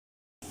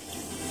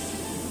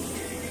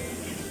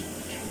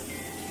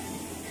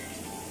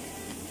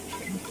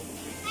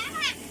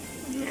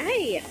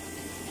boy.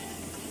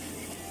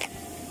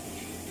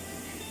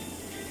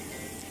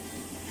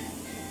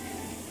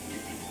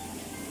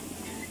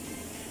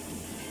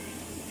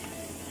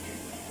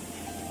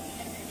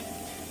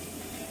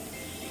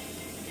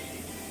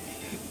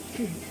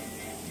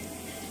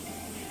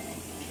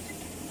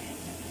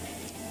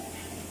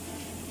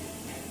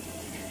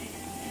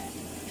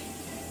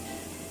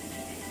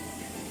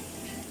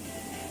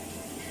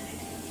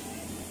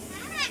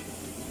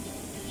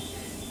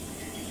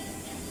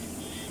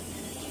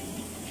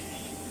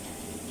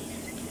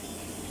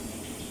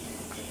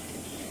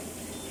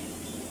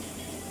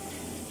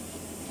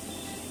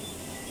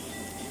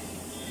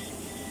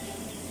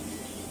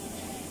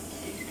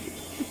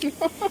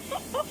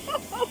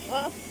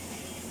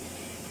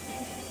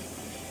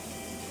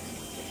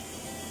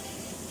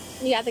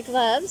 You got the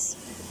gloves?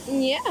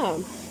 Yeah.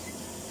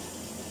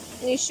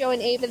 You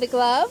showing Ava the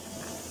glove?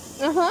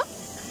 Uh-huh.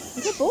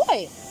 Good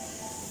boy.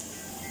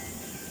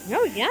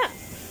 Oh, yeah.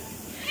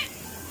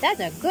 That's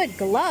a good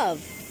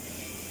glove.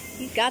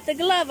 You got the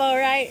glove, all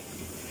right.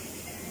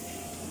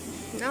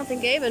 I don't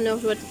think Ava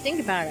knows what to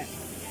think about it.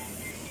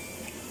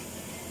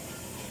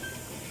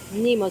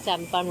 Nemo's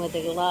having fun with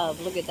the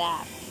glove. Look at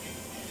that.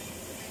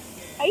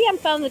 Are you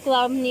having fun with the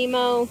glove,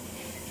 Nemo?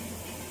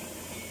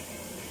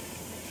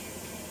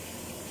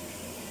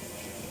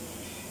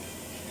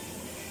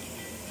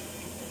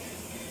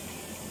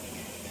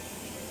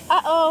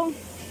 Uh-oh.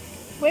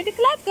 Where'd the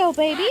glove go,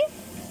 baby?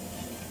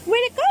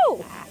 Where'd it go?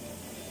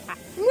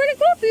 Where'd it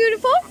go,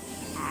 beautiful?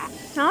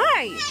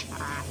 Hi.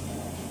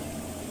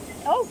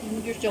 Oh,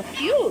 you're so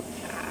cute.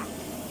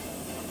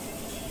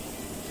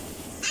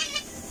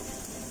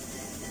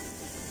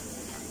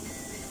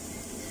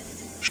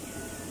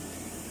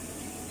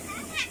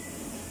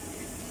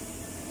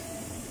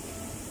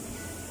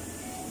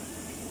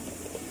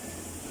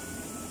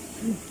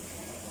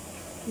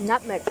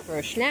 Nutmeg for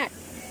a snack.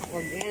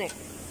 Organic.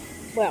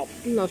 Well,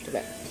 most of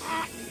it.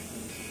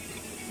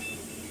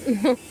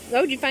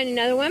 Oh, did you find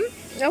another one?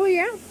 Oh,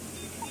 yeah.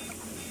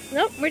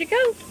 Nope, where'd it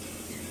go?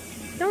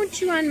 Don't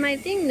chew on my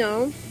thing,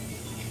 though.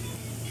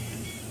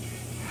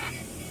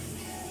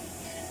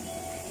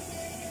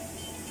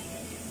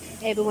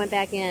 Ava went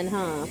back in,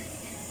 huh?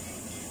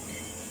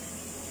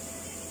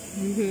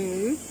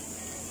 Mm-hmm.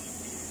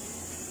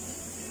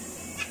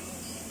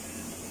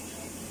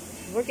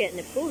 We're getting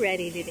the pool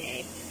ready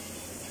today.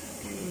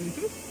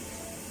 Mm-hmm.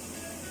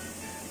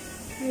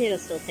 It'll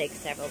still take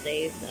several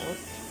days, though.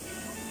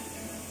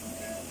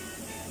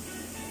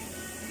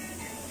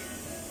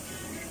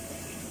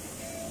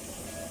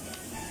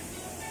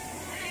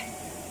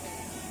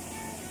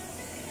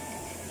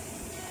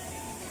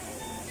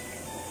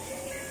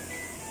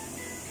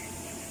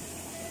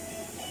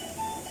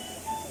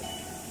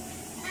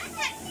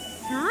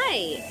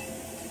 Hi,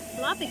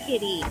 Floppy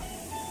Kitty.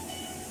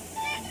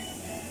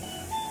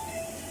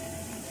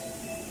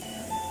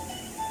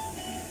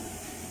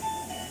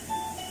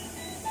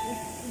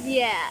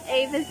 Yeah,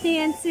 Ava's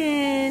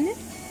dancing.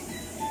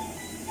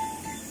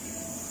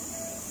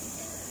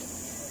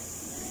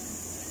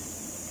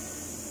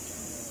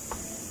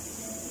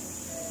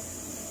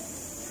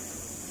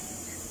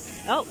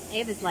 Oh,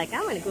 Ava's like,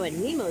 I want to go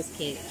in Nemo's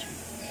cage.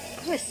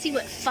 I want to see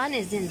what fun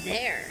is in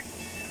there.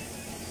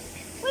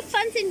 What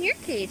fun's in your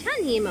cage,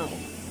 huh, Nemo?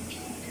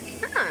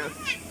 Huh?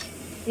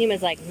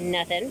 Nemo's like,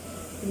 nothing.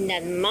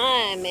 Not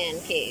my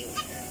man cave.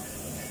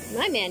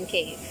 My man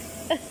cave.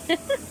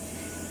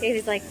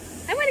 Ava's like,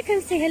 I want to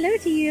come say hello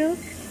to you,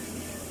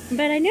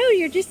 but I know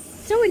you're just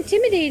so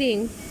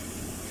intimidating.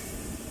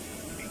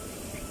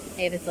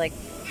 Ava's like,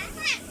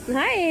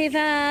 hi,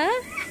 Ava.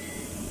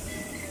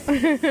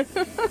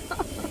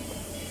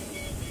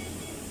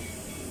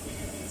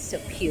 So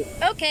cute.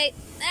 Okay,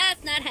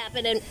 that's not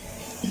happening.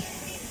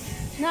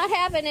 Not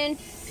happening.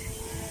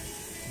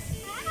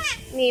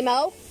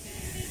 Nemo.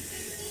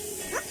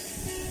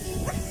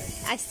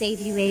 I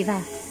saved you,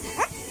 Ava.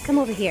 Come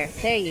over here.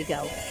 There you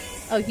go.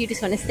 Oh, you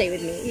just want to stay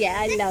with me. Yeah,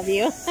 I love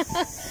you.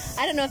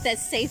 I don't know if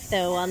that's safe,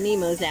 though, while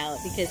Nemo's out,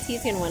 because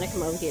he's going to want to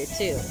come over here,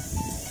 too.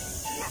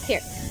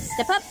 Here,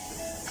 step up.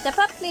 Step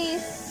up,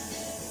 please.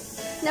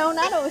 No,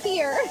 not over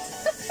here.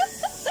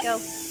 Go.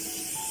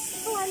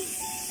 Come on.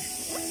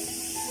 There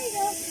you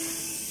go.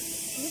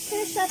 I'm just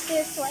going to shut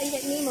this so I can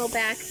get Nemo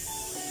back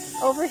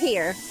over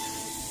here.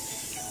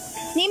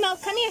 Nemo,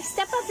 come here.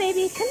 Step up,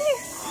 baby. Come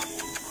here.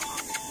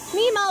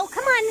 Nemo,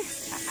 come on.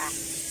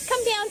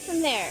 Come down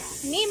from there.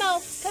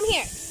 Nemo, come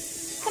here.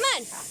 Come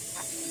on.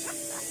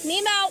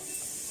 Nemo.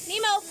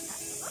 Nemo.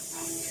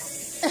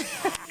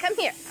 Come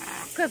here.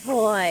 Good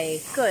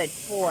boy. Good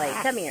boy.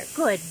 Come here.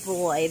 Good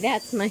boy.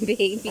 That's my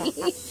baby.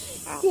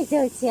 You're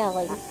so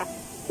silly.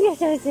 You're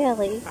so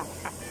silly.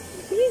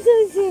 You're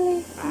so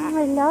silly. Oh,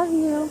 I love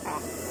you.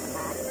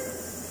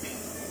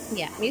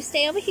 Yeah, you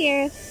stay over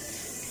here.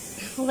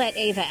 We'll let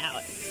Ava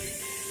out.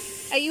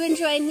 Are you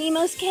enjoying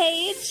Nemo's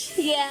cage?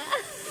 Yeah.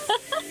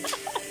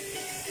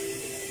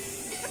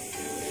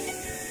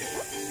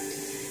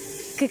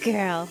 Good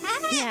girl.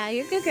 Yeah,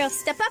 you're a good girl.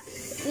 Step up.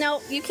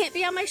 No, you can't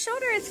be on my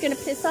shoulder. It's going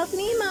to piss off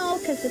Nemo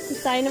because it's a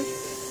sign of...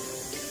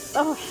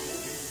 Oh,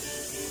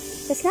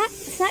 It's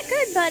not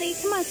good, buddy.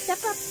 Come on,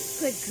 step up.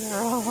 Good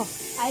girl.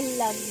 I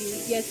love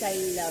you. Yes, I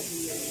love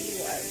you.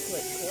 You are a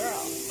good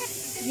girl.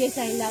 Yes,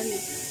 I love you.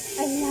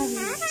 I love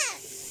you.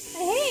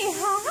 Hey,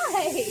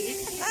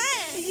 hi.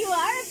 You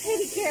are a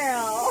pretty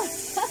girl.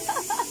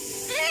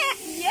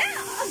 Yeah.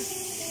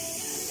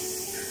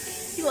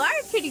 You are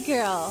a pretty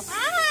girl.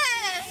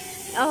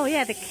 Oh,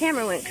 yeah, the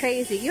camera went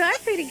crazy. You are a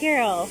pretty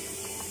girl.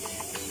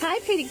 Hi,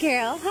 pretty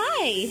girl.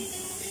 Hi.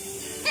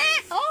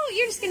 Oh,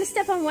 you're just going to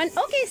step on one.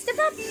 Okay, step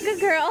up. Good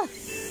girl.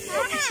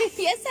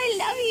 Yes, I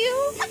love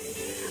you.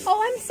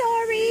 Oh, I'm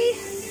sorry.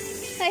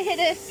 I hit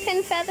a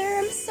pin feather.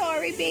 I'm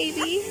sorry,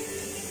 baby.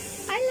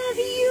 I love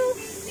you.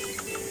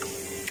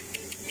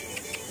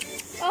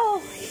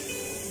 Oh,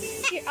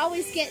 you're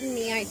always getting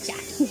me, aren't you?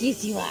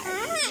 Yes, you are.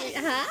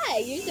 Hi,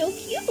 you're so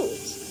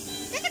cute.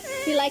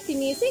 You like the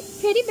music?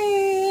 Pretty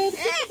bird.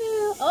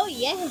 Oh,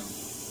 yeah.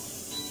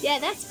 Yeah,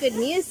 that's good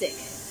music.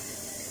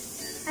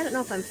 I don't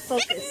know if I'm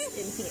focused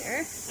in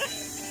here.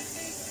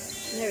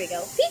 There we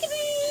go.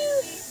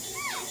 Peekaboo!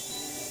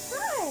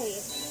 Hi!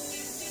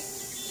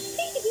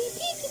 Peekaboo,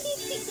 peekaboo,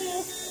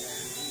 peekaboo.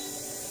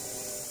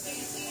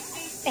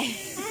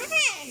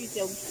 You're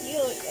so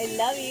cute. I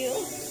love you.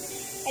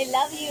 I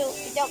love you.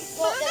 You're so cute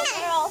little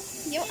girl.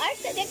 You are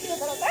such a cute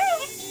little girl.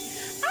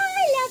 I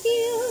love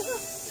you.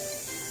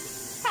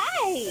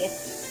 Hi!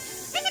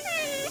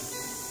 Peekaboo!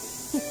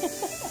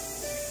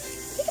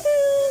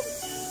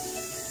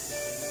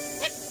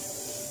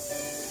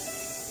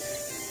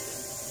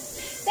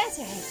 That's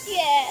right.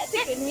 Yeah, it's a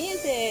good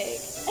music.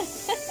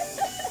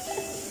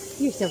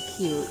 You're so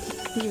cute.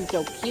 You're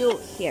so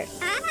cute. Here.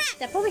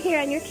 Step over here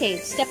on your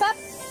cage. Step up.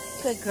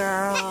 Good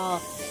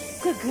girl.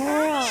 Good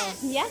girl.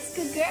 Yes,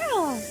 good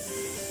girl.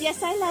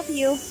 Yes, I love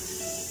you.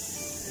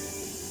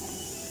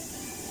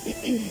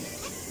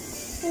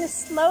 I'm going to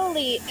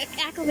slowly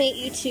acclimate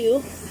you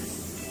to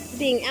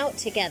being out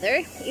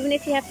together, even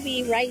if you have to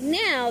be right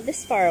now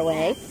this far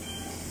away.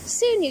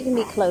 Soon you can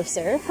be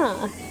closer,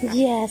 huh?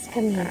 Yes,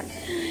 come here.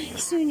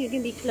 Soon you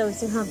can be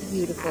closer, huh?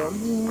 Beautiful.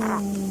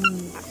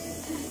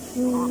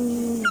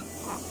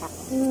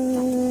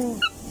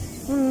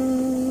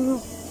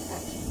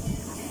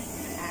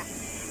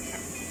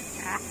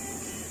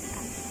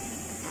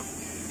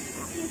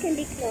 You can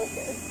be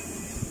closer.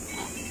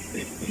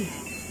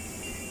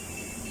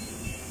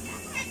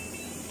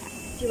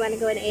 Do you want to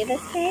go in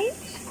Ava's cage?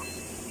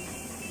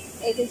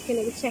 Ava's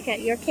going to check out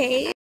your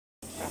cage.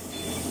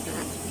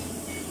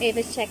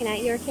 Ava's checking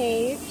out your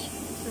cage.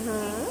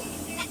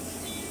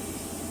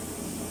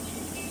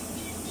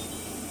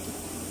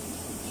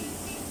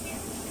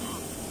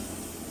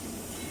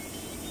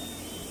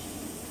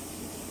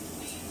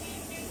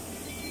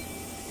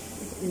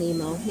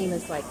 Nemo.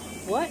 Nemo's like,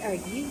 what are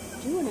you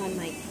doing on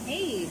my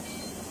cage?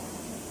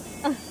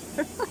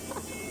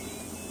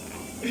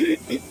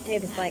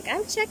 Ava's like,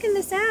 I'm checking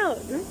this out.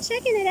 I'm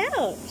checking it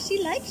out.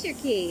 She likes your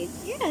cage.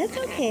 Yeah, it's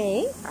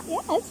okay.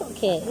 Yeah, it's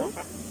okay.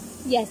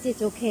 Yes,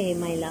 it's okay,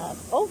 my love.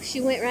 Oh,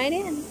 she went right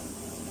in.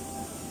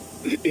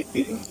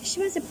 She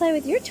wants to play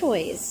with your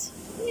toys.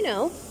 You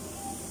know.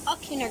 Oh,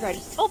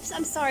 kindergarten. Oops,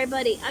 I'm sorry,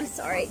 buddy. I'm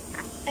sorry.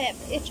 I have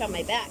an itch on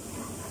my back.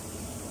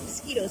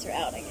 Mosquitoes are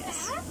out, I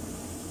guess.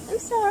 I'm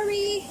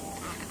sorry.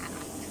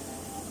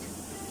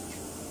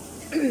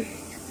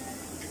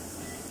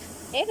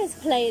 Ava's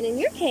playing in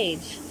your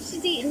cage.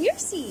 She's eating your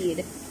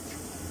seed.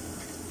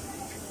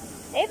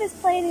 Ava's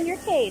playing in your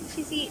cage.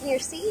 She's eating your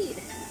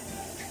seed.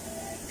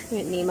 Come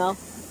here, Nemo.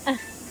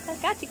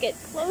 I've got to get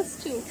close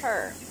to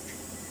her.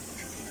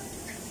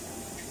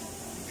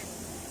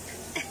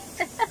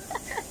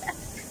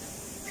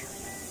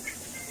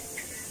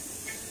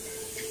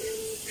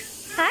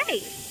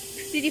 Hi.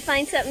 Did you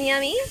find something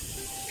yummy?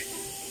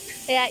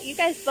 Yeah, you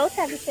guys both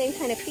have the same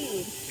kind of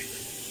feed.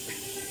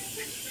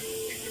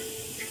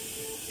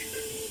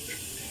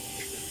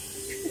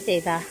 It's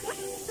Ava.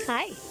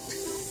 Hi.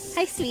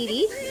 Hi,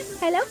 sweetie.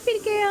 Hello, pretty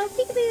girl.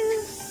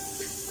 Peekaboo.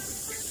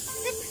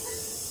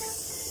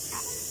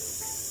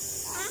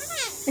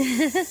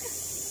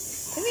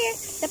 Come here.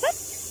 Step up.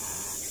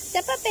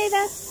 Step up,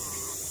 Ava.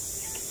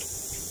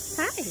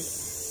 Hi.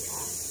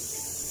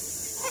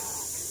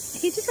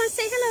 He just wants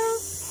to say hello.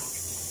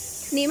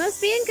 Nemo's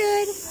being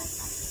good.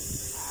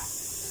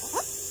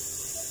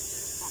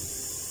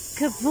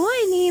 Good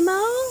boy,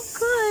 Nemo.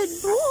 Good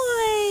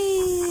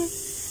boy.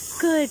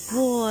 Good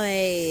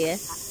boy.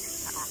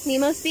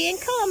 Nemo's being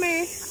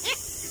calmer.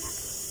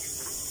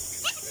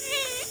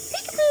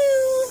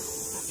 Peekaboo.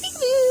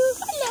 Peekaboo.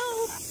 Hello.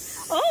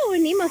 Oh,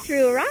 Nemo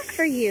threw a rock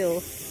for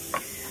you.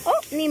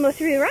 Oh, Nemo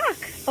threw a rock.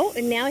 Oh,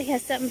 and now he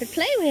has something to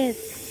play with.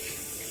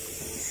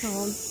 So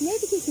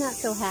maybe he's not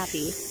so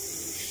happy.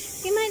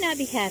 He might not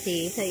be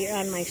happy that you're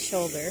on my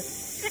shoulder.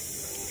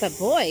 But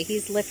boy,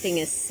 he's lifting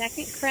his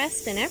second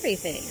crest and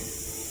everything.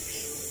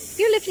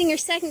 You're lifting your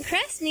second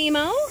crest,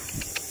 Nemo.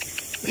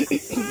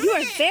 You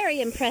are very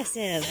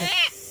impressive.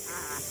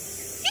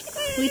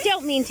 We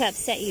don't mean to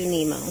upset you,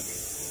 Nemo.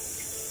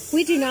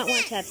 We do not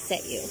want to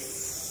upset you.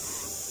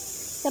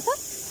 Step up.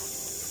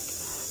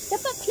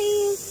 Step up,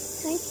 please.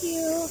 Thank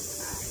you.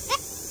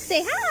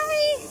 Say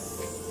hi.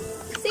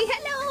 Say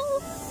hello.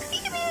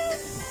 Peekaboo.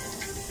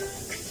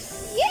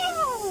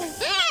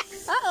 Yeah.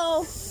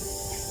 Uh-oh.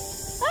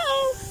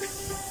 Uh-oh.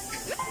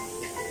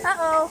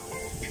 Uh-oh.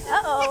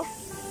 Uh-oh.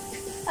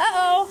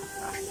 Uh-oh.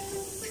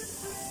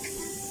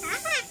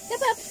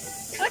 Step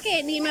up.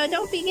 Okay, Nemo,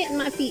 don't be getting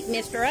my feet,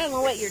 mister. I don't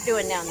know what you're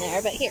doing down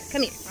there, but here,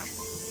 come here.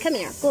 Come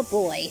here. Good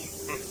boy.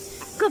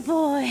 Good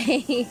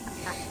boy.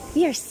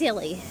 You're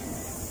silly.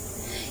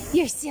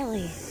 You're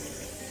silly.